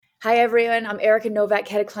Hi, everyone. I'm Erica Novak,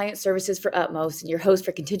 Head of Client Services for Utmost, and your host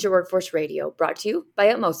for Contingent Workforce Radio, brought to you by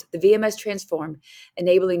Utmost, the VMS Transform,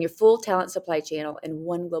 enabling your full talent supply channel in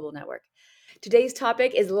one global network. Today's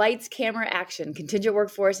topic is Lights, Camera, Action, Contingent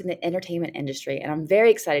Workforce in the Entertainment Industry, and I'm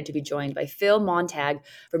very excited to be joined by Phil Montag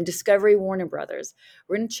from Discovery Warner Brothers.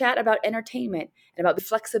 We're going to chat about entertainment and about the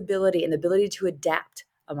flexibility and the ability to adapt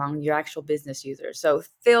among your actual business users. So,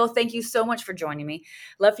 Phil, thank you so much for joining me.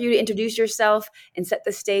 Love for you to introduce yourself and set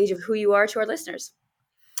the stage of who you are to our listeners.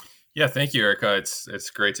 Yeah, thank you, Erica. It's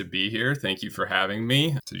great to be here. Thank you for having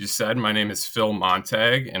me. So you said my name is Phil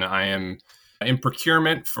Montag, and I am in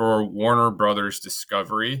procurement for Warner Brothers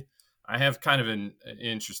Discovery. I have kind of an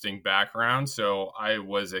interesting background. So I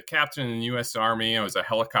was a captain in the U.S. Army. I was a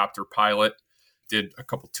helicopter pilot, did a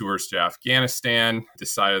couple tours to Afghanistan,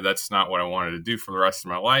 decided that's not what I wanted to do for the rest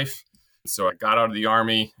of my life. So I got out of the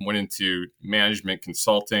Army, went into management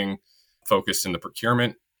consulting, focused in the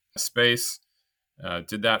procurement space.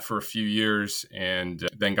 Did that for a few years and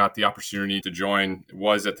then got the opportunity to join,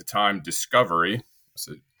 was at the time Discovery.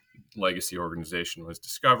 So legacy organization was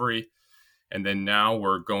Discovery. And then now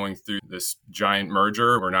we're going through this giant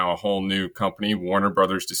merger. We're now a whole new company, Warner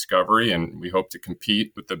Brothers Discovery, and we hope to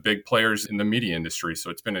compete with the big players in the media industry. So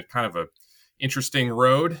it's been a kind of a interesting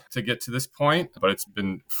road to get to this point, but it's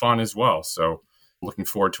been fun as well. So looking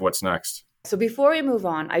forward to what's next. So before we move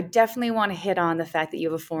on, I definitely want to hit on the fact that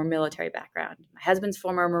you have a former military background. My husband's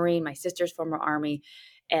former Marine, my sister's former Army.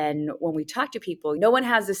 And when we talk to people, no one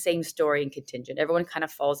has the same story in contingent. Everyone kind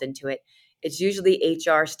of falls into it. It's usually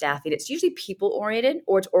HR staffing. It's usually people oriented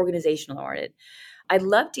or it's organizational oriented. I'd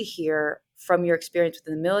love to hear from your experience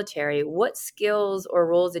within the military, what skills or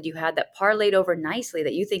roles did you have that parlayed over nicely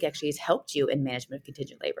that you think actually has helped you in management of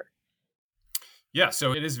contingent labor? Yeah,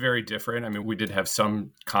 so it is very different. I mean, we did have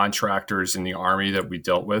some contractors in the Army that we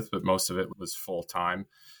dealt with, but most of it was full time.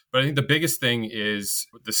 But I think the biggest thing is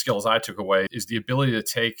the skills I took away is the ability to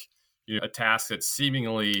take a task that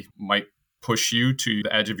seemingly might push you to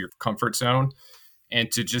the edge of your comfort zone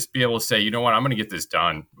and to just be able to say, you know what, I'm going to get this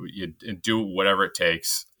done and do whatever it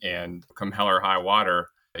takes. And come hell or high water,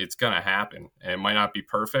 it's going to happen. And it might not be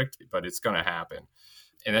perfect, but it's going to happen.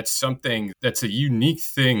 And that's something that's a unique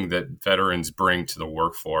thing that veterans bring to the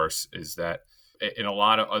workforce is that in a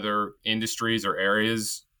lot of other industries or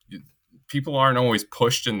areas, people aren't always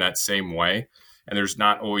pushed in that same way. And there's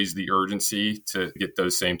not always the urgency to get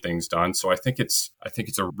those same things done. So I think it's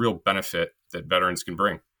a real benefit that veterans can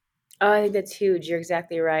bring. Oh, I think that's huge. You're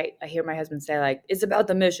exactly right. I hear my husband say, like, it's about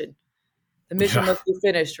the mission. The mission must be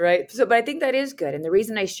finished, right? So, but I think that is good. And the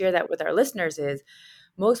reason I share that with our listeners is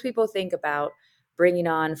most people think about bringing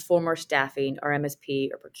on former staffing or MSP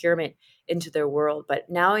or procurement into their world. But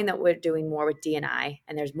knowing that we're doing more with D&I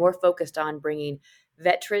and there's more focused on bringing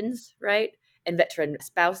veterans, right, and veteran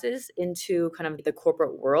spouses into kind of the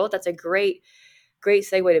corporate world, that's a great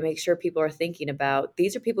segue to make sure people are thinking about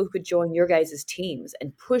these are people who could join your guys' teams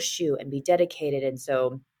and push you and be dedicated. And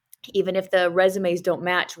so even if the resumes don't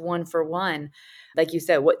match one for one, like you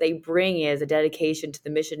said, what they bring is a dedication to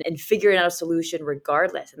the mission and figuring out a solution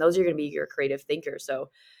regardless. And those are going to be your creative thinkers.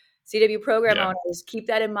 So CW program Yeah. owners, keep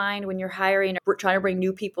that in mind when you're hiring or trying to bring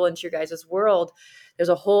new people into your guys' world. There's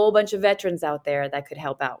a whole bunch of veterans out there that could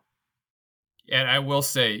help out. And I will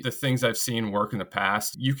say the things I've seen work in the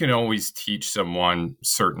past, you can always teach someone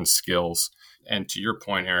certain skills. And to your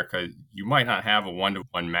point, Erica, you might not have a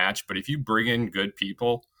one-to-one match, but if you bring in good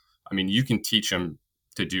people, I mean, you can teach them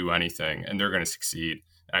to do anything and they're going to succeed.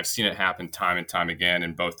 And I've seen it happen time and time again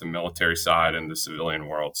in both the military side and the civilian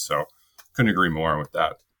world. So couldn't agree more with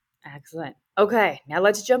that. Excellent. Okay, now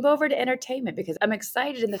let's jump over to entertainment because I'm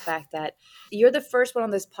excited in the fact that you're the first one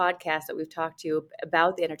on this podcast that we've talked to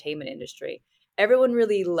about the entertainment industry. Everyone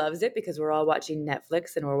really loves it because we're all watching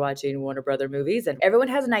Netflix and we're watching Warner Brother movies and everyone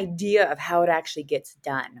has an idea of how it actually gets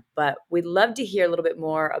done. But we'd love to hear a little bit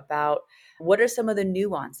more about what are some of the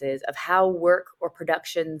nuances of how work or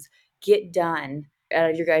productions get done out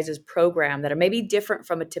of your guys' program that are maybe different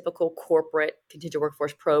from a typical corporate contingent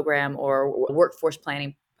workforce program or workforce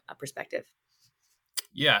planning perspective.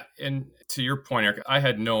 Yeah. And to your point, Eric, I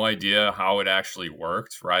had no idea how it actually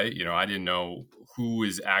worked, right? I didn't know who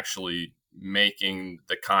is actually making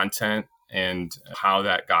the content and how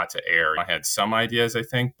that got to air. I had some ideas, I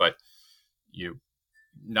think, but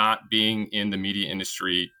not being in the media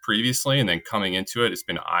industry previously and then coming into it, it's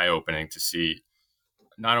been eye-opening to see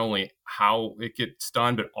not only how it gets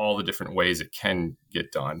done, but all the different ways it can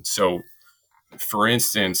get done. So for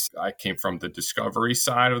instance, I came from the Discovery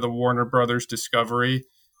side of the Warner Brothers Discovery,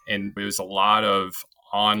 and it was a lot of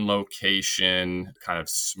on location, kind of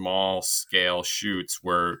small scale shoots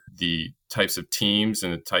where the types of teams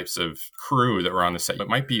and the types of crew that were on the set, it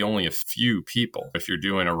might be only a few people. If you're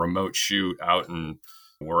doing a remote shoot out in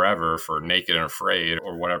wherever for Naked and Afraid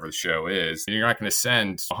or whatever the show is, you're not going to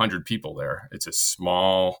send 100 people there. It's a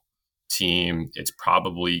small team. It's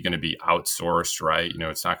probably going to be outsourced, right?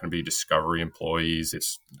 It's not going to be Discovery employees.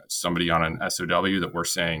 It's somebody on an SOW that we're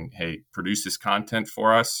saying, hey, produce this content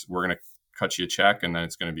for us. We're going to cut you a check and then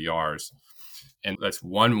it's going to be ours. And that's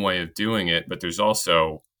one way of doing it. But there's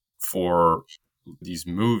also for these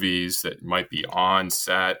movies that might be on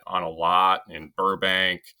set on a lot in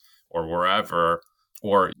Burbank or wherever,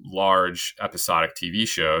 or large episodic TV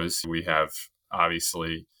shows. We have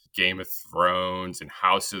obviously Game of Thrones and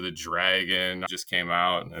House of the Dragon just came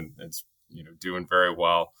out and it's doing very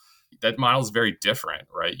well. That model is very different,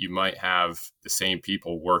 right? You might have the same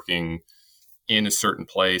people working in a certain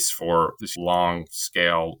place for this long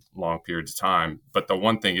periods of time. But the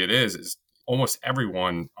one thing it is almost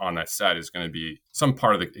everyone on that set is going to be some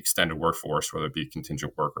part of the extended workforce, whether it be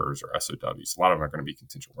contingent workers or SOWs. A lot of them are going to be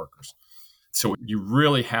contingent workers. So you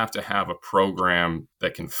really have to have a program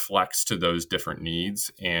that can flex to those different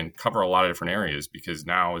needs and cover a lot of different areas, because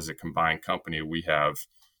now as a combined company, we have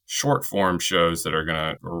short form shows that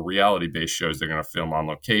are or reality based shows that are going to film on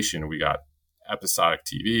location. We got episodic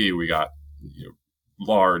TV. We got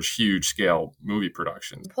large, huge scale movie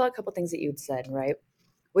productions. Pull out a couple things that you'd said, right?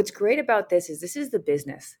 What's great about this is the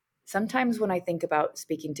business. Sometimes when I think about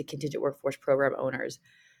speaking to contingent workforce program owners,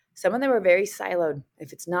 some of them are very siloed.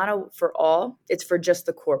 If it's not for all, it's for just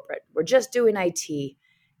the corporate. We're just doing IT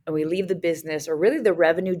and we leave the business or really the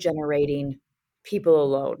revenue generating people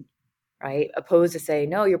alone, right? Opposed to saying,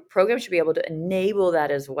 no, your program should be able to enable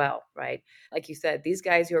that as well, right? Like you said, these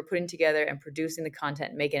guys who are putting together and producing the content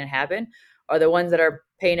and making it happen are the ones that are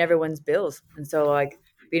paying everyone's bills. And so like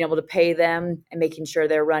being able to pay them and making sure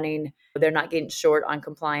they're not getting short on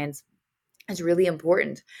compliance is really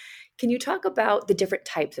important. Can you talk about the different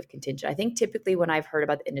types of contingent? I think typically when I've heard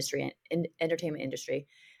about the industry, entertainment industry,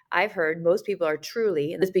 I've heard most people are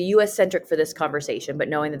truly, and let's be US centric for this conversation, but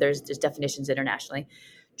knowing that there's definitions internationally,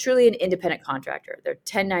 truly an independent contractor. They're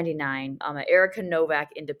 1099, an Erica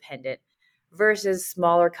Novak independent versus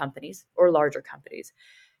smaller companies or larger companies.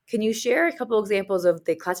 Can you share a couple examples of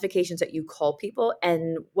the classifications that you call people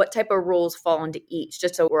and what type of roles fall into each,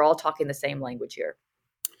 just so we're all talking the same language here?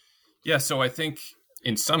 Yeah, so I think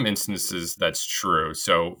in some instances that's true.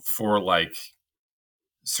 So for like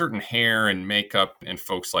certain hair and makeup and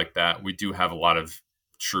folks like that, we do have a lot of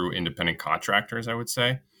true independent contractors, I would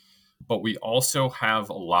say. But we also have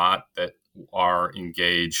a lot that are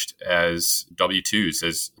engaged as W-2s,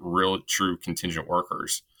 as real true contingent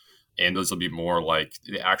workers. And those will be more like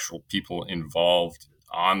the actual people involved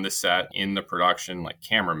on the set in the production, like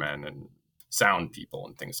cameramen and sound people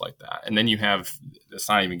and things like that. And then you have, it's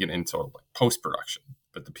not even getting into like post-production,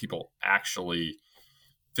 but the people actually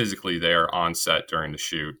physically there on set during the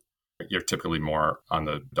shoot. You're typically more on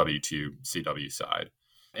the W-2 CW side.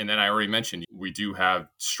 And then I already mentioned, we do have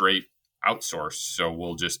straight outsourced. So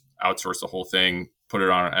we'll just outsource the whole thing, put it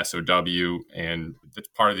on an SOW, and it's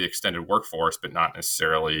part of the extended workforce, but not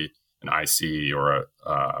necessarily an IC or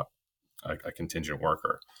a contingent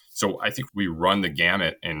worker. So I think we run the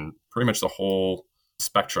gamut in pretty much the whole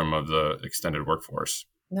spectrum of the extended workforce.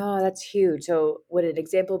 No, that's huge. So would an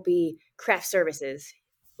example be craft services?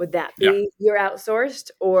 Would that be your outsourced,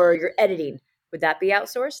 or your editing? Would that be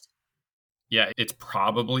outsourced? Yeah, it's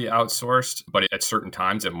probably outsourced, but at certain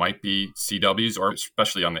times it might be CWs, or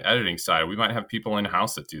especially on the editing side, we might have people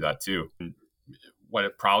in-house that do that too. And what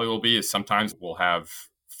it probably will be is sometimes we'll have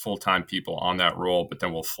full-time people on that role, but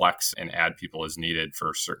then we'll flex and add people as needed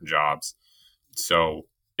for certain jobs. So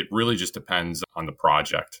it really just depends on the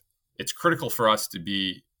project. It's critical for us to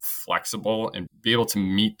be flexible and be able to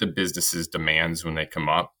meet the business's demands when they come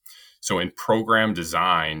up. So in program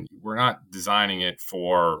design, we're not designing it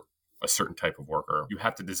for a certain type of worker. You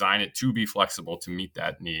have to design it to be flexible to meet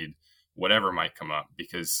that need, whatever might come up,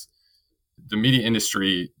 because the media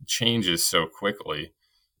industry changes so quickly.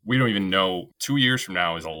 We don't even know 2 years from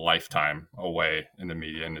now is a lifetime away in the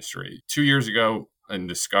media industry. 2 years ago in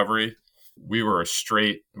Discovery, we were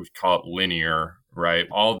we call it linear, right?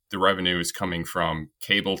 All the revenue is coming from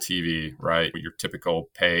cable TV, right? Your typical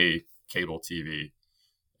pay cable TV.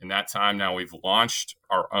 In that time now, we've launched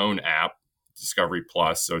our own app, Discovery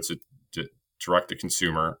Plus. So it's a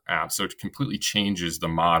direct-to-consumer app. So it completely changes the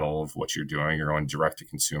model of what you're doing. You're going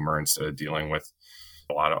direct-to-consumer instead of dealing with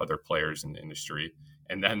a lot of other players in the industry.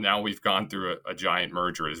 And then now we've gone through a giant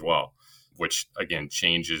merger as well, which, again,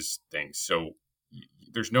 changes things. So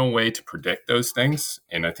there's no way to predict those things.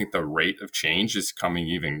 And I think the rate of change is coming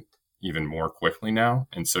even more quickly now.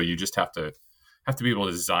 And so you just have to be able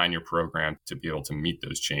to design your program to be able to meet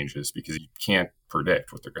those changes, because you can't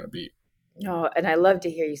predict what they're going to be. No, and I love to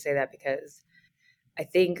hear you say that, because I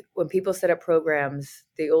think when people set up programs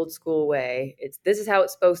the old school way, this is how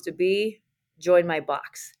it's supposed to be, join my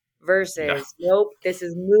box, Yeah. versus nope, this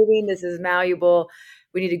is moving, this is malleable.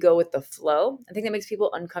 We need to go with the flow. I think that makes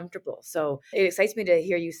people uncomfortable. So it excites me to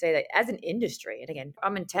hear you say that as an industry. And again,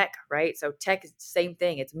 I'm in tech, right? So tech is the same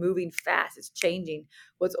thing. It's moving fast. It's changing.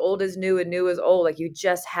 What's old is new and new is old. Like, you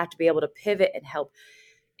just have to be able to pivot and help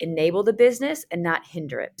enable the business and not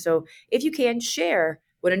hinder it. So if you can share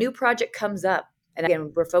when a new project comes up, and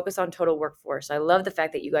again, we're focused on total workforce. I love the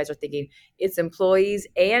fact that you guys are thinking it's employees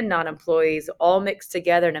and non-employees all mixed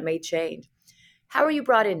together, and it may change. How are you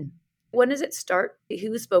brought in? When does it start?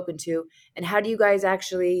 Who is spoken to? And how do you guys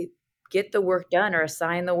actually get the work done or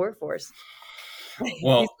assign the workforce? He's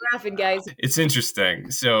Well, laughing, guys. it's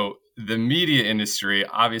interesting. So the media industry,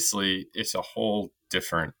 obviously, it's a whole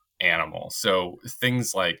different animal. So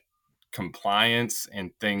things like compliance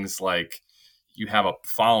and things like you have a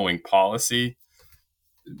following policy,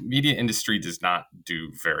 media industry does not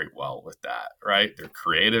do very well with that, right? They're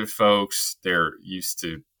creative folks. They're used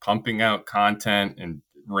to pumping out content and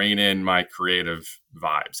rein in my creative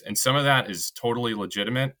vibes. And some of that is totally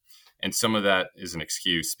legitimate. And some of that is an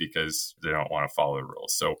excuse because they don't want to follow the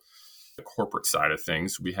rules. So the corporate side of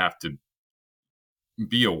things, we have to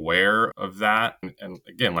be aware of that. And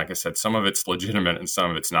again, like I said, some of it's legitimate and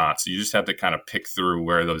some of it's not. So you just have to kind of pick through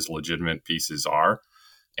where those legitimate pieces are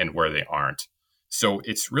and where they aren't. So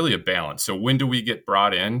it's really a balance. So when do we get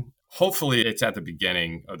brought in? Hopefully it's at the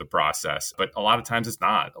beginning of the process, but a lot of times it's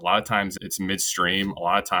not. A lot of times it's midstream. A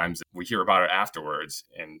lot of times we hear about it afterwards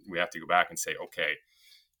and we have to go back and say, okay,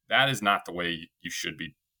 that is not the way you should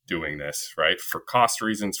be doing this, right? For cost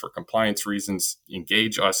reasons, for compliance reasons,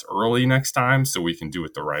 engage us early next time so we can do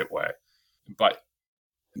it the right way. But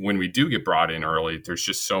when we do get brought in early, there's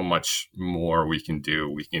just so much more we can do.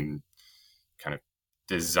 We can kind of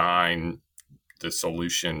design the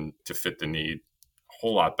solution to fit the need a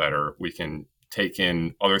whole lot better. We can take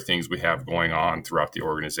in other things we have going on throughout the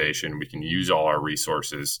organization. We can use all our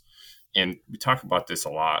resources. And we talk about this a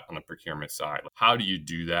lot on the procurement side. How do you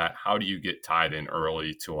do that? How do you get tied in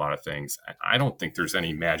early to a lot of things? I don't think there's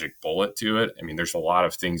any magic bullet to it. I mean, there's a lot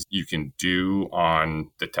of things you can do on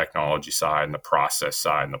the technology side and the process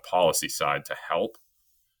side and the policy side to help.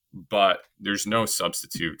 But there's no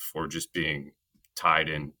substitute for just being tied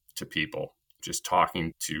in to people, just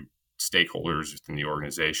talking to stakeholders within the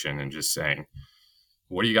organization and just saying,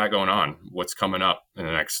 what do you got going on? What's coming up in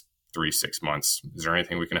the next 3-6 months? Is there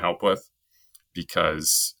anything we can help with?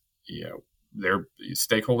 Because, their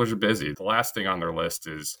stakeholders are busy. The last thing on their list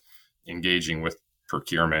is engaging with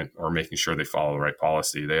procurement or making sure they follow the right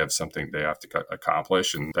policy. They have something they have to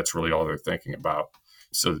accomplish, and that's really all they're thinking about.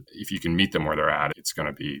 So if you can meet them where they're at, it's going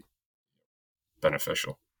to be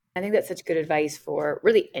beneficial. I think that's such good advice for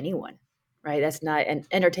really anyone, right? That's not an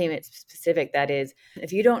entertainment specific. That is,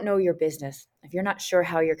 if you don't know your business, if you're not sure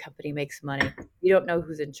how your company makes money, you don't know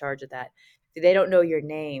who's in charge of that, if they don't know your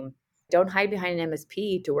name, don't hide behind an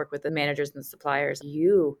MSP to work with the managers and the suppliers.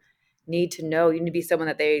 You need to know, you need to be someone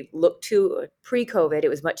that they look to. Pre-COVID, it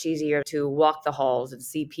was much easier to walk the halls and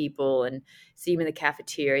see people and see them in the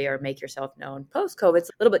cafeteria or make yourself known. Post-COVID, it's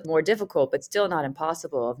a little bit more difficult, but still not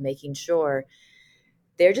impossible, of making sure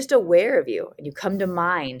they're just aware of you and you come to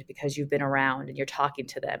mind because you've been around and you're talking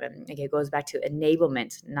to them. And again, it goes back to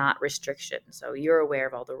enablement, not restriction. So you're aware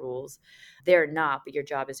of all the rules. They're not, but your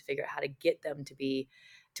job is to figure out how to get them to be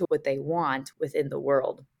to what they want within the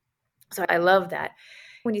world. So I love that.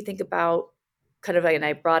 When you think about kind of like, and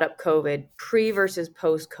I brought up COVID, pre versus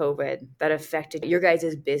post COVID, that affected your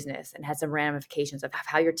guys' business and had some ramifications of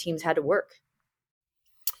how your teams had to work.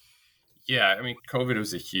 Yeah, I mean, COVID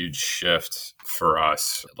was a huge shift for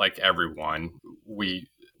us. Like everyone, we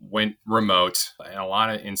went remote. In a lot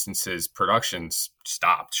of instances, productions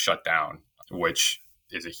stopped, shut down, which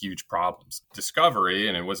is a huge problem. Discovery,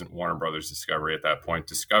 and it wasn't Warner Brothers Discovery at that point,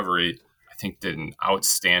 Discovery, I think, did an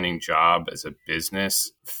outstanding job as a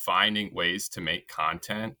business finding ways to make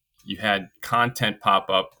content. You had content pop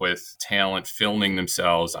up with talent filming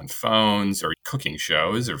themselves on phones or cooking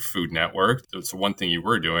shows or Food Network. So one thing you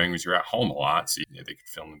were doing was you're at home a lot, so they could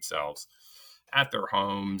film themselves at their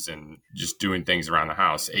homes and just doing things around the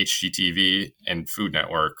house. HGTV and Food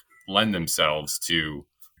Network lend themselves to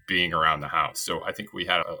being around the house. So I think we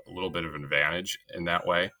had a little bit of an advantage in that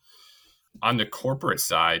way. On the corporate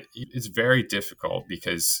side, it's very difficult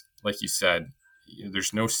because, like you said,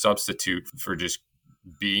 there's no substitute for just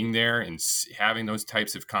being there and having those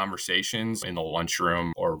types of conversations in the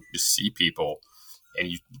lunchroom or just see people, and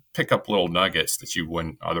you pick up little nuggets that you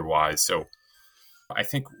wouldn't otherwise. So I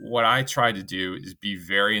think what I try to do is be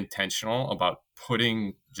very intentional about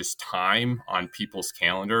putting just time on people's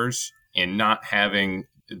calendars and not having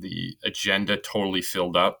the agenda totally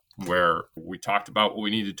filled up where we talked about what we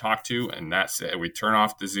need to talk to and that's it. We turn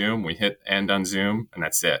off the Zoom, we hit end on Zoom, and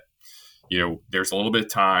that's it. There's a little bit of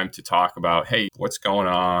time to talk about, hey, what's going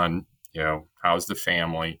on? How's the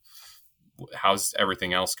family? How's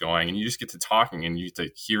everything else going? And you just get to talking and you get to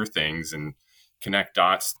hear things and connect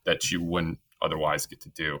dots that you wouldn't otherwise get to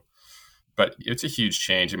do. But it's a huge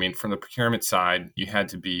change. I mean, from the procurement side, you had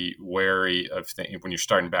to be wary of things when you're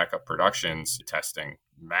starting back up productions, testing,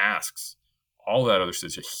 masks, all that other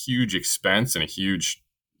stuff is a huge expense and a huge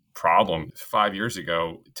problem. 5 years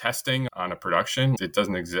ago, testing on a production, it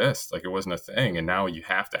doesn't exist. Like it wasn't a thing. And now you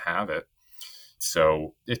have to have it.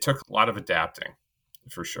 So it took a lot of adapting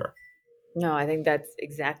for sure. No, I think that's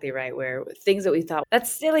exactly right. Where things that we thought,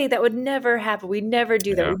 that's silly, that would never happen. We never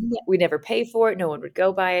do that. Yeah. We never pay for it. No one would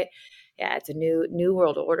go by it. Yeah, it's a new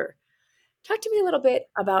world order. Talk to me a little bit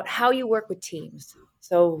about how you work with teams.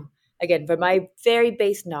 So again, from my very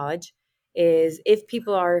base knowledge is if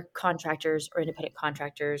people are contractors or independent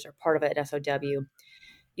contractors or part of an SOW,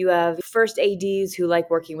 you have first ADs who like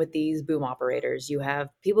working with these boom operators. You have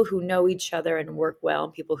people who know each other and work well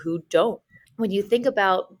and people who don't. When you think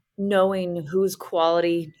about knowing who's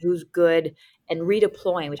quality, who's good, and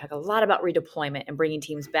redeploying, we talk a lot about redeployment and bringing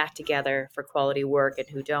teams back together for quality work and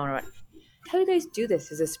who don't. How do you guys do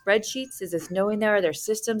this? Is this spreadsheets? Is this knowing there? Are there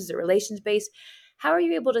systems? Is it relations based? How are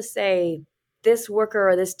you able to say this worker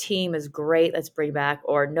or this team is great, let's bring back,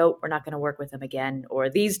 or nope, we're not going to work with them again, or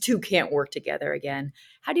these two can't work together again?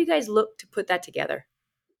 How do you guys look to put that together?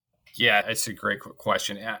 Yeah, it's a great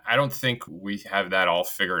question. I don't think we have that all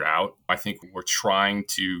figured out. I think we're trying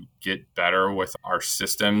to get better with our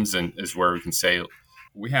systems, and is where we can say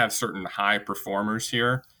we have certain high performers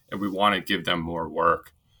here and we want to give them more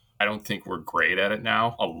work. I don't think we're great at it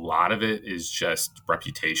now. A lot of it is just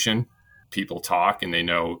reputation. People talk and they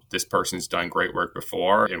know this person's done great work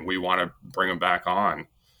before and we want to bring them back on.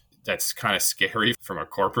 That's kind of scary from a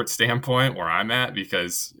corporate standpoint where I'm at,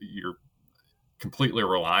 because you're completely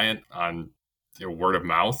reliant on word of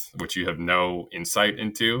mouth, which you have no insight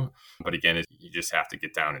into. But again, you just have to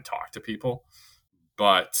get down and talk to people.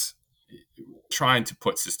 But trying to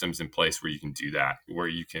put systems in place where you can do that, where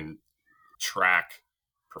you can track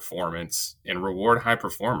performance and reward high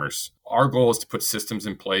performers. Our goal is to put systems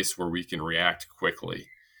in place where we can react quickly.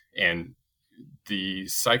 And the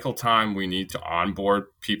cycle time we need to onboard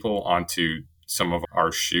people onto some of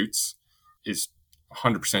our shoots is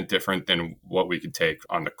 100% different than what we could take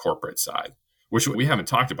on the corporate side, which we haven't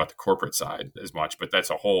talked about the corporate side as much, but that's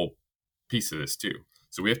a whole piece of this too.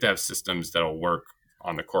 So we have to have systems that'll work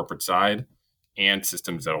on the corporate side and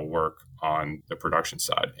systems that'll work on the production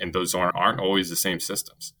side. And those aren't always the same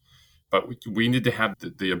systems. But we need to have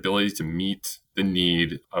the ability to meet the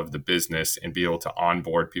need of the business and be able to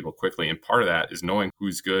onboard people quickly. And part of that is knowing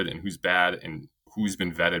who's good and who's bad and who's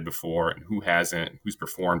been vetted before and who hasn't, who's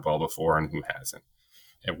performed well before and who hasn't.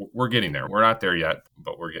 And we're getting there. We're not there yet,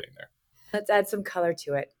 but we're getting there. Let's add some color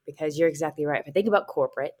to it, because you're exactly right. If I think about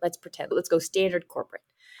corporate, let's go standard corporate.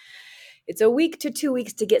 It's a week to 2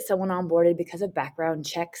 weeks to get someone onboarded because of background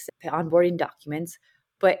checks, onboarding documents.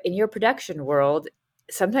 But in your production world,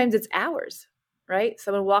 sometimes it's hours, right?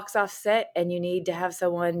 Someone walks off set and you need to have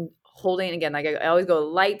someone holding, again, like I always go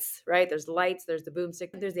lights, right? There's lights, there's the boom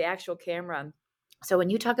stick, there's the actual camera. So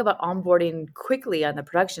when you talk about onboarding quickly on the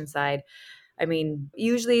production side, I mean,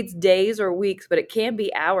 usually it's days or weeks, but it can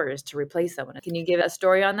be hours to replace someone. Can you give a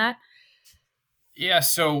story on that? Yeah.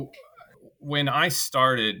 So when I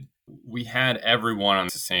started, we had everyone on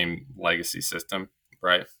the same legacy system,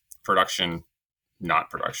 right? Production,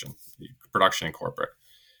 not production, production and corporate.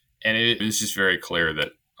 And it was just very clear that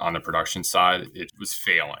on the production side, it was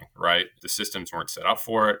failing, right? The systems weren't set up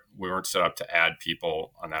for it. We weren't set up to add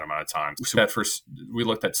people on that amount of time. So at first, we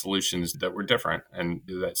looked at solutions that were different and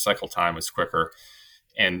that cycle time was quicker.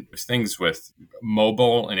 And things with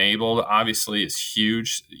mobile enabled obviously is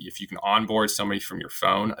huge. If you can onboard somebody from your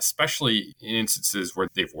phone, especially in instances where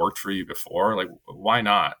they've worked for you before, like why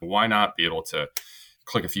not? Why not be able to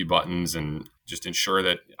click a few buttons and just ensure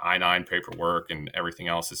that I-9 paperwork and everything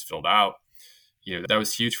else is filled out? That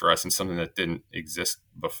was huge for us and something that didn't exist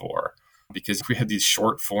before, because we had these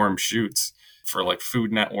short form shoots for like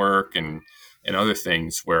Food Network and other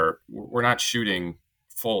things where we're not shooting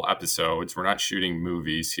full episodes. We're not shooting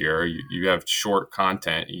movies here. You have short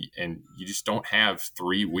content, and you just don't have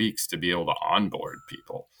 3 weeks to be able to onboard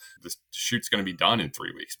people. The shoot's going to be done in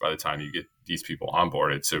 3 weeks by the time you get these people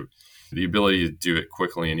onboarded. So the ability to do it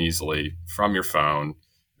quickly and easily from your phone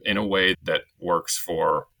in a way that works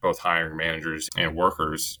for both hiring managers and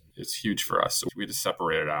workers is huge for us. So we had to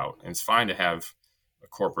separate it out. And it's fine to have a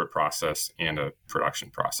corporate process and a production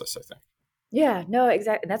process, I think. Yeah, no,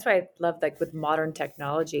 exactly. And that's why I love, like, with modern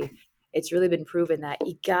technology, it's really been proven that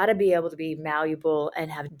you got to be able to be malleable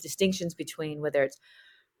and have distinctions between whether it's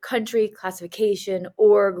country, classification,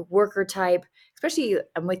 org, worker type. Especially,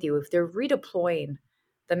 I'm with you, if they're redeploying,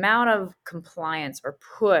 the amount of compliance or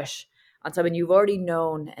push on someone you've already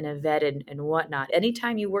known and have vetted and whatnot.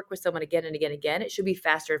 Anytime you work with someone again and again and again, it should be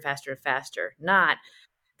faster and faster and faster, not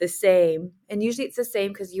the same. And usually it's the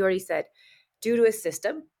same because you already said, due to a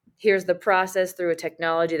system, here's the process through a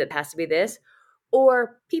technology that has to be this,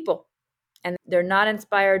 or people. And they're not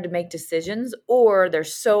inspired to make decisions, or they're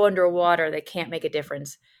so underwater they can't make a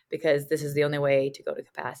difference because this is the only way to go to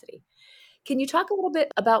capacity. Can you talk a little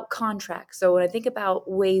bit about contracts? So when I think about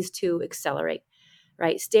ways to accelerate,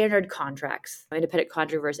 right? Standard contracts, independent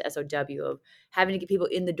contractor versus SOW, of having to get people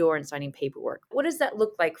in the door and signing paperwork. What does that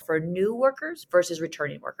look like for new workers versus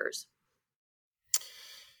returning workers?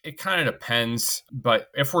 It kind of depends, but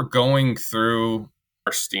if we're going through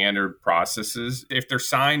our standard processes, if they're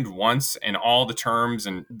signed once and all the terms,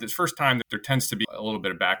 and the first time there tends to be a little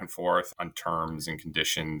bit of back and forth on terms and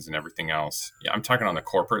conditions and everything else. Yeah, I'm talking on the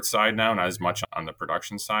corporate side now, not as much on the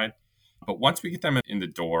production side. But once we get them in the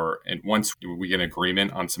door and once we get an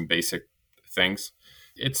agreement on some basic things,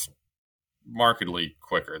 it's markedly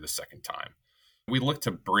quicker the second time. We look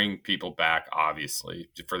to bring people back, obviously,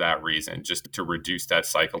 for that reason, just to reduce that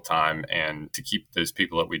cycle time and to keep those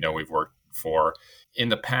people that we know we've worked for. In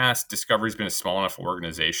the past, Discovery's been a small enough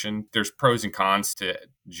organization. There's pros and cons to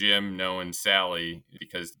Jim knowing Sally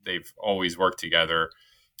because they've always worked together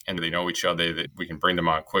and they know each other, that we can bring them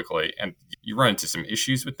on quickly. And you run into some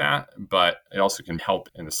issues with that, but it also can help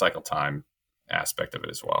in the cycle time aspect of it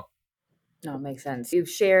as well. No, it makes sense. You've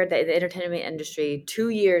shared that in the entertainment industry, 2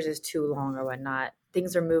 years is too long or whatnot.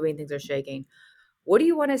 Things are moving, things are shaking. What do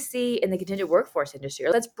you want to see in the contingent workforce industry? Or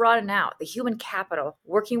let's broaden out the human capital,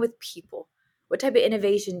 working with people. What type of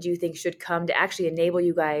innovation do you think should come to actually enable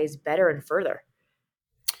you guys better and further?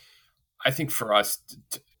 I think for us,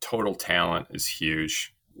 total talent is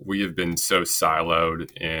huge. We have been so siloed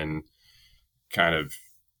in kind of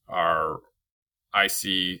our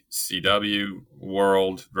ICCW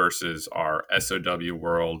world versus our SOW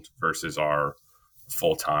world versus our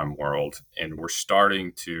full-time world. And we're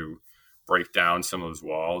starting to break down some of those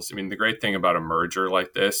walls. I mean, the great thing about a merger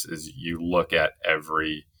like this is you look at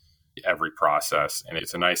every process and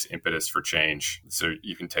it's a nice impetus for change. So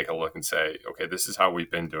you can take a look and say, okay, this is how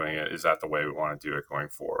we've been doing it. Is that the way we want to do it going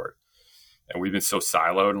forward? And we've been so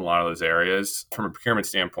siloed in a lot of those areas. From a procurement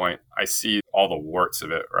standpoint, I see all the warts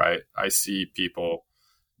of it, right? I see people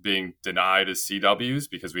being denied as CWs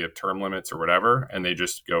because we have term limits or whatever, and they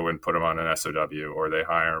just go and put them on an SOW or they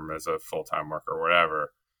hire them as a full-time worker or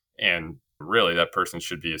whatever. And really, that person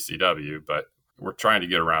should be a CW, but we're trying to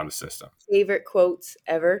get around the system. Favorite quotes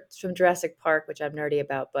ever? It's from Jurassic Park, which I'm nerdy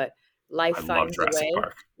about, but life I finds love Jurassic a way.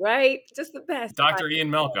 Park. Right? Just the best. Dr.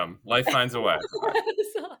 Ian Malcolm, life finds a way.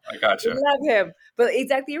 I gotcha. Love him. But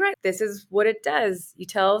exactly right. This is what it does. You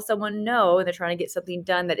tell someone no, and they're trying to get something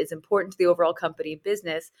done that is important to the overall company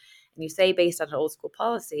business, and you say based on an old school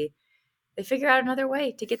policy, they figure out another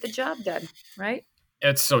way to get the job done, right?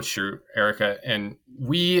 It's so true, Erica. And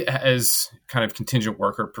we, as kind of contingent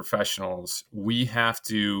worker professionals, we have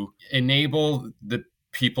to enable the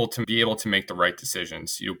people to be able to make the right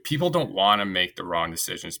decisions. People don't want to make the wrong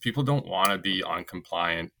decisions. People don't want to be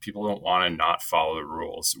uncompliant. People don't want to not follow the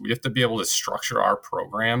rules. We have to be able to structure our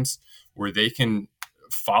programs where they can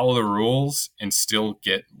follow the rules and still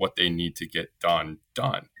get what they need to get done.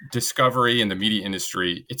 Discovery and the media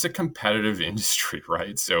industry, it's a competitive industry,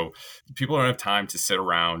 right? So people don't have time to sit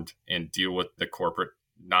around and deal with the corporate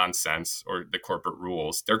nonsense or the corporate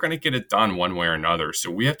rules. They're going to get it done one way or another.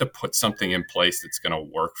 So we have to put something in place that's going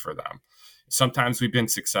to work for them. Sometimes we've been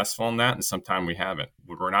successful in that and sometimes we haven't.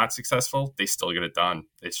 When we're not successful, they still get it done.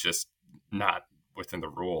 It's just not within the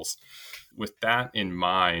rules. With that in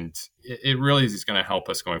mind, it really is going to help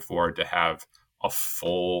us going forward to have a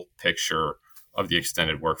full picture of the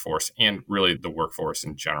extended workforce and really the workforce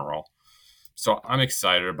in general. So I'm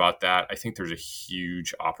excited about that. I think there's a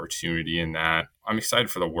huge opportunity in that. I'm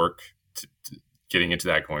excited for the work to getting into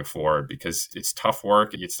that going forward, because it's tough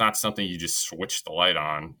work. It's not something you just switch the light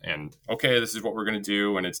on and, okay, this is what we're going to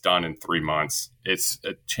do, and it's done in 3 months. It's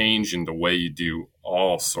a change in the way you do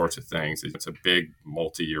all sorts of things. It's a big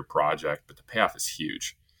multi-year project, but the payoff is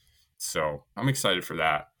huge. So I'm excited for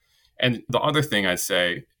that. And the other thing I'd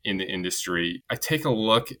say in the industry, I take a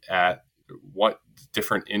look at what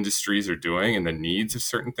different industries are doing and the needs of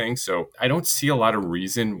certain things. So I don't see a lot of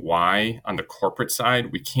reason why on the corporate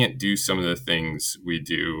side we can't do some of the things we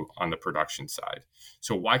do on the production side.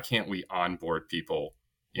 So why can't we onboard people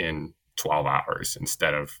in 12 hours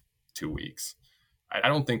instead of 2 weeks? I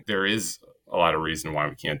don't think there is a lot of reason why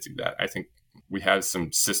we can't do that. I think we have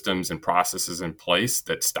some systems and processes in place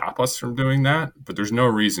that stop us from doing that, but there's no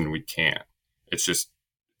reason we can't. It's just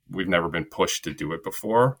we've never been pushed to do it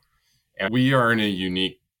before. And we are in a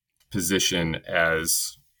unique position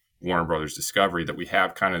as Warner Brothers Discovery that we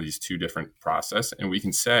have kind of these two different processes, and we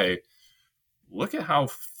can say, look at how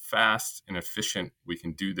fast and efficient we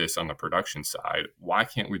can do this on the production side. Why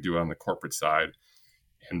can't we do it on the corporate side?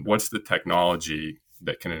 And what's the technology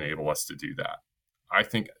that can enable us to do that? I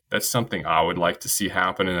think that's something I would like to see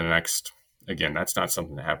happen in the next, again, that's not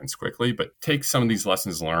something that happens quickly, but take some of these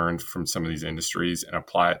lessons learned from some of these industries and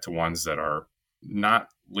apply it to ones that are not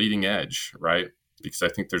leading edge, right? Because I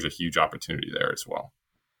think there's a huge opportunity there as well.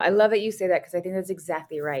 I love that you say that, because I think that's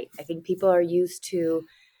exactly right. I think people are used to,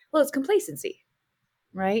 well, it's complacency,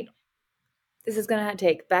 right? This is going to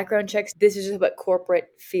take background checks. This is just what corporate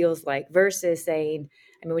feels like, versus saying,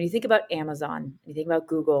 I mean, when you think about Amazon, you think about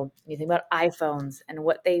Google, you think about iPhones and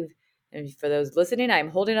what they've, and for those listening, I'm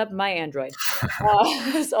holding up my Android.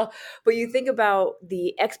 But you think about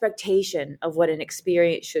the expectation of what an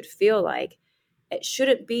experience should feel like. It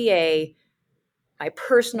shouldn't be my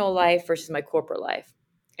personal life versus my corporate life.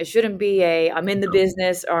 It shouldn't be I'm in the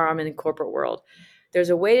business or I'm in the corporate world. There's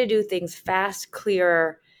a way to do things fast,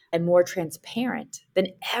 clearer, and more transparent than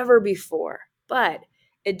ever before. But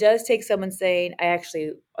it does take someone saying, I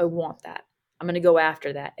want that. I'm going to go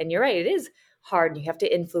after that. And you're right, it is hard and you have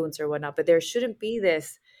to influence or whatnot, but there shouldn't be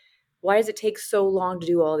this, why does it take so long to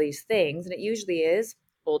do all these things? And it usually is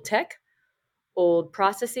old tech, old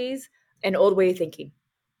processes, and old way of thinking,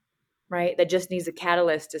 right? That just needs a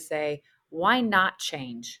catalyst to say, why not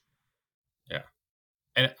change? Yeah.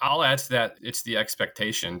 And I'll add to that, it's the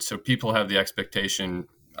expectation. So people have the expectation,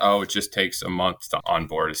 oh, it just takes a month to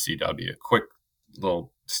onboard a CW. Quick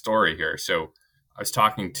little story here. So I was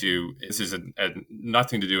talking to, this is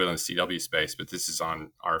nothing to do with the CW space, but this is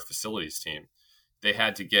on our facilities team. They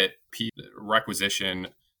had to get requisition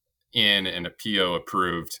in and a PO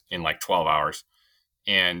approved in like 12 hours.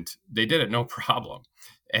 And they did it no problem.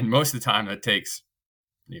 And most of the time it takes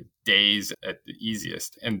days at the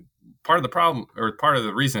easiest. And part of the problem, or part of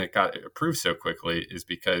the reason it got approved so quickly, is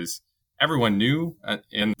because everyone knew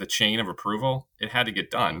in the chain of approval, it had to get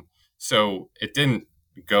done. So it didn't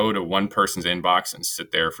go to one person's inbox and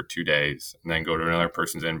sit there for 2 days, and then go to another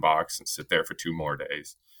person's inbox and sit there for 2 more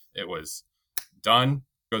days. It was done,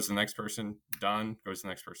 goes to the next person, done, goes to the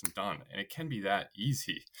next person, done. And it can be that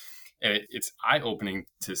easy. And it's eye-opening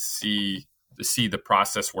to see the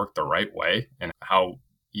process work the right way and how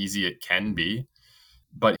easy it can be.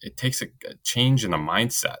 But it takes a change in the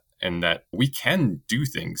mindset, and that we can do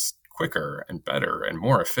things quicker and better and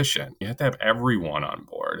more efficient. You have to have everyone on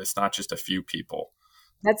board. It's not just a few people.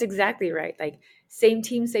 That's exactly right. Like, same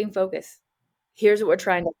team, same focus. Here's what we're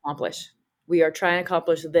trying to accomplish. We are trying to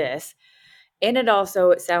accomplish this. And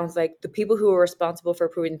it sounds like the people who are responsible for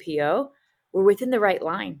approving the PO were within the right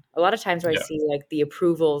line. A lot of times where I see like the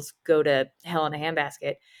approvals go to hell in a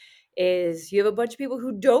handbasket is you have a bunch of people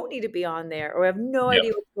who don't need to be on there or have no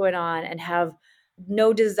idea what's going on and have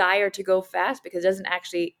no desire to go fast because it doesn't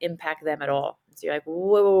actually impact them at all. So you're like,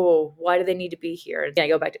 whoa, why do they need to be here? And I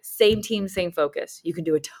go back to same team, same focus. You can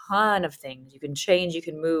do a ton of things. You can change, you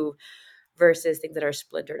can move, versus things that are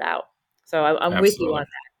splintered out. So I'm with you on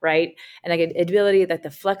that, right? And like ability, like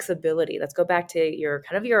the flexibility. Let's go back to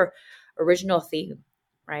your original theme,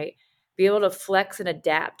 right? Be able to flex and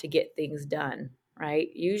adapt to get things done, right?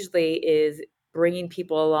 Usually is bringing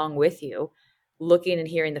people along with you, looking and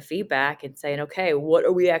hearing the feedback and saying, okay, what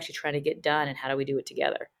are we actually trying to get done and how do we do it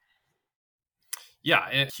together? Yeah,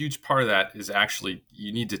 and a huge part of that is actually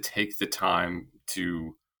you need to take the time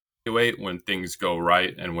to evaluate when things go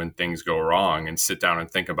right and when things go wrong, and sit down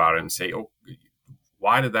and think about it and say, oh,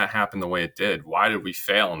 why did that happen the way it did? Why did we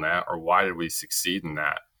fail in that? Or why did we succeed in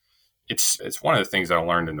that? It's one of the things I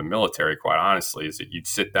learned in the military, quite honestly, is that you'd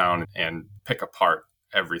sit down and pick apart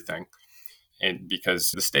everything. And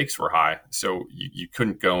because the stakes were high, so you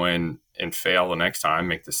couldn't go in and fail the next time,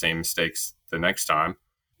 make the same mistakes the next time.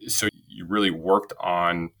 So you really worked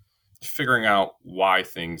on figuring out why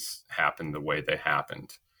things happened the way they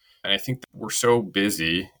happened. And I think that we're so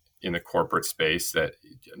busy in the corporate space that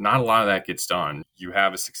not a lot of that gets done. You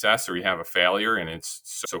have a success or you have a failure, and it's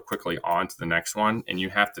so quickly on to the next one. And you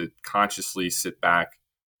have to consciously sit back,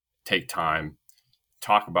 take time,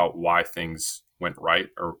 talk about why things went right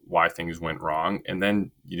or why things went wrong, and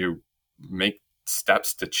then make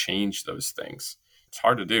steps to change those things. It's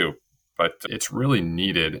hard to do, but it's really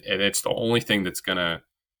needed, and it's the only thing that's going to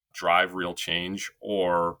drive real change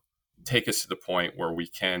or take us to the point where we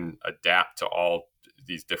can adapt to all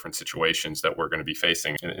these different situations that we're going to be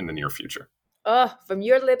facing in the near future. Oh, from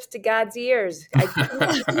your lips to God's ears.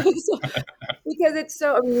 Because it's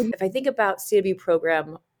so, if I think about CW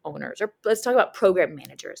program owners, or let's talk about program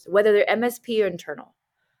managers, whether they're MSP or internal,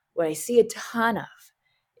 what I see a ton of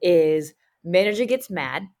is manager gets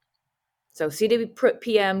mad. So CW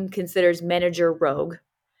PM considers manager rogue.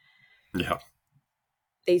 Yeah.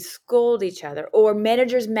 They scold each other, or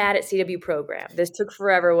manager's mad at CW program. This took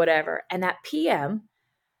forever, whatever. And that PM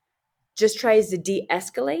just tries to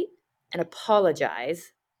de-escalate and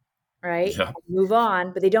apologize, right? Yeah. Move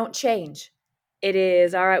on, but they don't change. It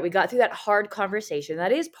is, all right, we got through that hard conversation.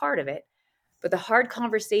 That is part of it. But the hard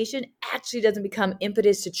conversation actually doesn't become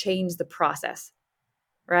impetus to change the process,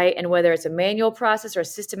 right? And whether it's a manual process or a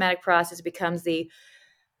systematic process, it becomes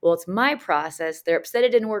well, it's my process. They're upset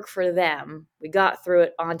it didn't work for them. We got through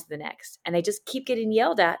it, on to the next. And they just keep getting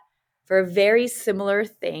yelled at for a very similar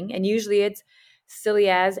thing. And usually it's silly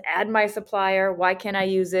as, add my supplier. Why can't I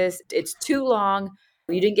use this? It's too long.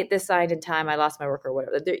 You didn't get this signed in time. I lost my work or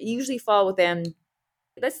whatever. They usually fall within,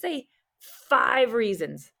 let's say, 5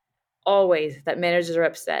 reasons always that managers are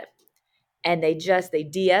upset. And they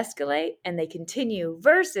de-escalate and they continue,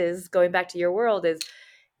 versus going back to your world is,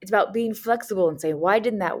 it's about being flexible and saying, why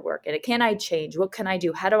didn't that work? And can I change? What can I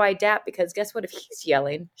do? How do I adapt? Because guess what? If he's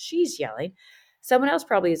yelling, she's yelling, someone else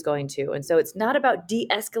probably is going to. And so it's not about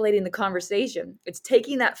de-escalating the conversation. It's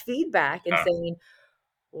taking that feedback and saying,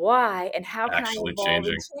 why and how can I evolve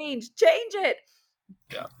and change it?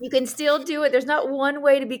 Yeah. You can still do it. There's not one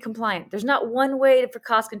way to be compliant. There's not one way for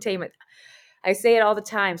cost containment. I say it all the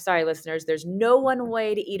time. Sorry, listeners. There's no one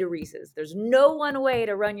way to eat a Reese's. There's no one way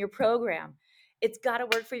to run your program. It's got to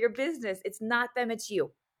work for your business. It's not them, it's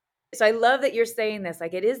you. So I love that you're saying this.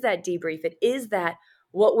 Like, it is that debrief. It is that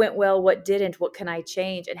what went well, what didn't, what can I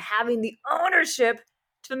change? And having the ownership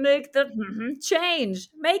to make the change.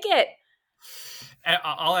 Make it.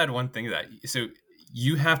 I'll add one thing to that. So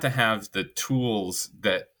you have to have the tools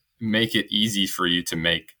that make it easy for you to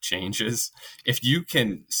make changes. If you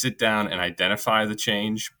can sit down and identify the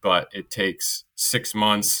change, but it takes 6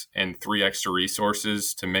 months and 3 extra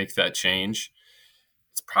resources to make that change,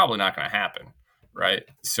 it's probably not going to happen, right?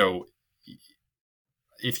 So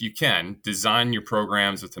if you can design your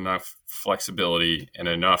programs with enough flexibility and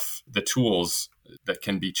enough the tools that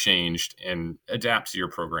can be changed and adapt to your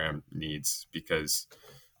program needs, because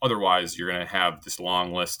otherwise you're going to have this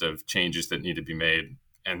long list of changes that need to be made,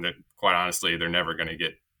 and that, quite honestly, they're never going to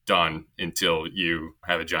get done until you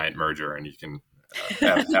have a giant merger and you can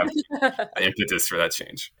have impetus for that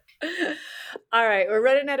change. All right, we're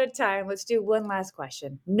running out of time. Let's do one last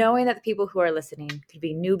question. Knowing that the people who are listening could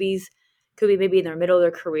be newbies, could be maybe in their middle of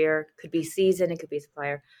their career, could be seasoned, it could be a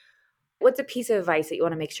supplier. What's a piece of advice that you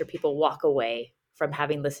want to make sure people walk away from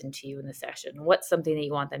having listened to you in the session? What's something that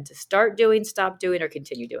you want them to start doing, stop doing, or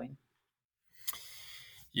continue doing?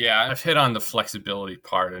 Yeah, I've hit on the flexibility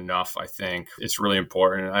part enough. I think it's really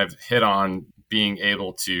important. I've hit on being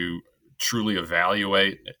able to truly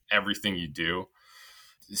evaluate everything you do.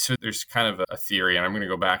 So there's kind of a theory, and I'm going to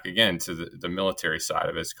go back again to the military side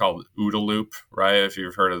of it. It's called OODA loop, right? If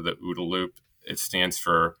you've heard of the OODA loop, it stands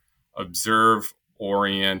for observe,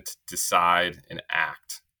 orient, decide, and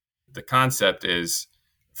act. The concept is,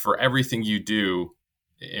 for everything you do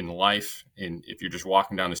in life, if you're just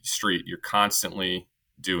walking down the street, you're constantly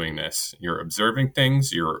doing this. You're observing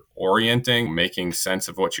things, you're orienting, making sense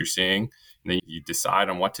of what you're seeing, and then you decide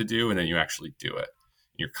on what to do, and then you actually do it.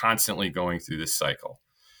 You're constantly going through this cycle.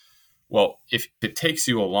 Well, if it takes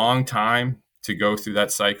you a long time to go through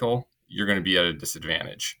that cycle, you're going to be at a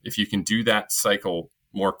disadvantage. If you can do that cycle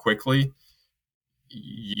more quickly,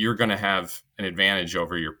 you're going to have an advantage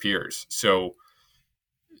over your peers. So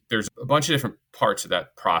there's a bunch of different parts of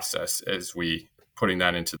that process as we putting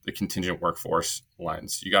that into the contingent workforce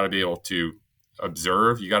lens. You got to be able to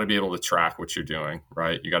observe. You got to be able to track what you're doing,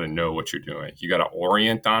 right? You got to know what you're doing. You got to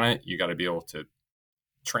orient on it. You got to be able to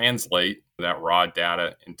translate that raw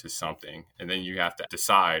data into something. And then you have to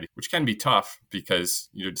decide, which can be tough because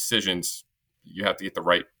decisions, you have to get the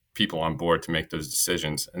right people on board to make those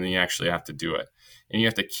decisions. And then you actually have to do it. And you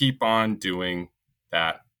have to keep on doing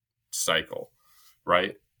that cycle,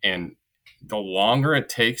 right? And the longer it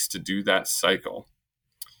takes to do that cycle,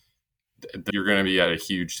 you're going to be at a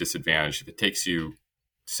huge disadvantage. If it takes you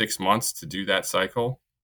 6 months to do that cycle,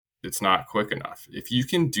 it's not quick enough. If you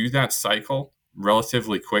can do that cycle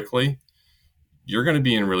relatively quickly, you're going to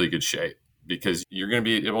be in really good shape because you're going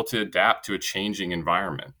to be able to adapt to a changing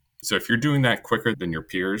environment. So if you're doing that quicker than your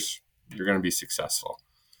peers, you're going to be successful.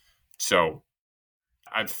 So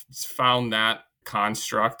I've found that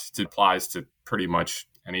construct applies to pretty much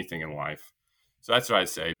anything in life. So that's what I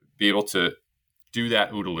say. Be able to do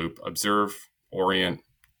that OODA loop, observe, orient,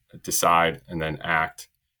 decide, and then act.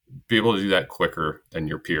 Be able to do that quicker than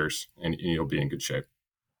your peers, and you'll be in good shape.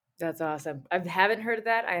 That's awesome. I haven't heard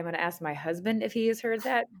that. I am going to ask my husband if he has heard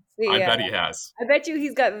that. I bet he has. I bet you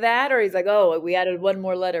he's got that, or he's like, oh, we added one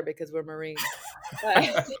more letter because we're Marines.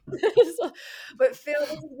 But Phil, this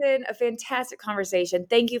has been a fantastic conversation.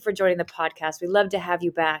 Thank you for joining the podcast. We'd love to have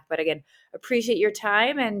you back. But again, appreciate your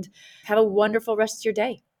time and have a wonderful rest of your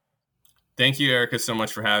day. Thank you, Erica, so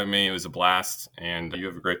much for having me. It was a blast, and you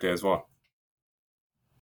have a great day as well.